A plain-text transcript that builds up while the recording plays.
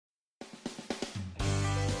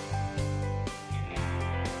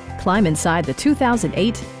Climb inside the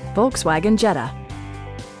 2008 Volkswagen Jetta.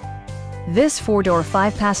 This four-door,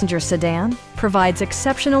 five-passenger sedan provides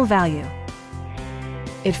exceptional value.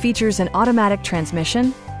 It features an automatic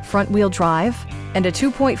transmission, front-wheel drive, and a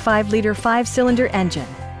 2.5-liter five-cylinder engine.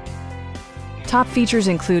 Top features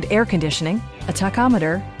include air conditioning, a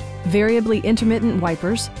tachometer, variably intermittent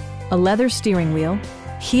wipers, a leather steering wheel,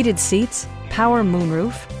 heated seats, power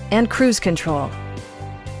moonroof, and cruise control.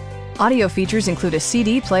 Audio features include a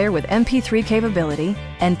CD player with MP3 capability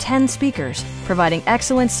and 10 speakers, providing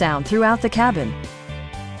excellent sound throughout the cabin.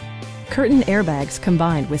 Curtain airbags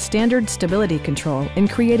combined with standard stability control in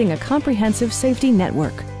creating a comprehensive safety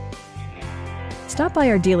network. Stop by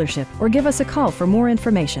our dealership or give us a call for more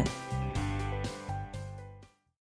information.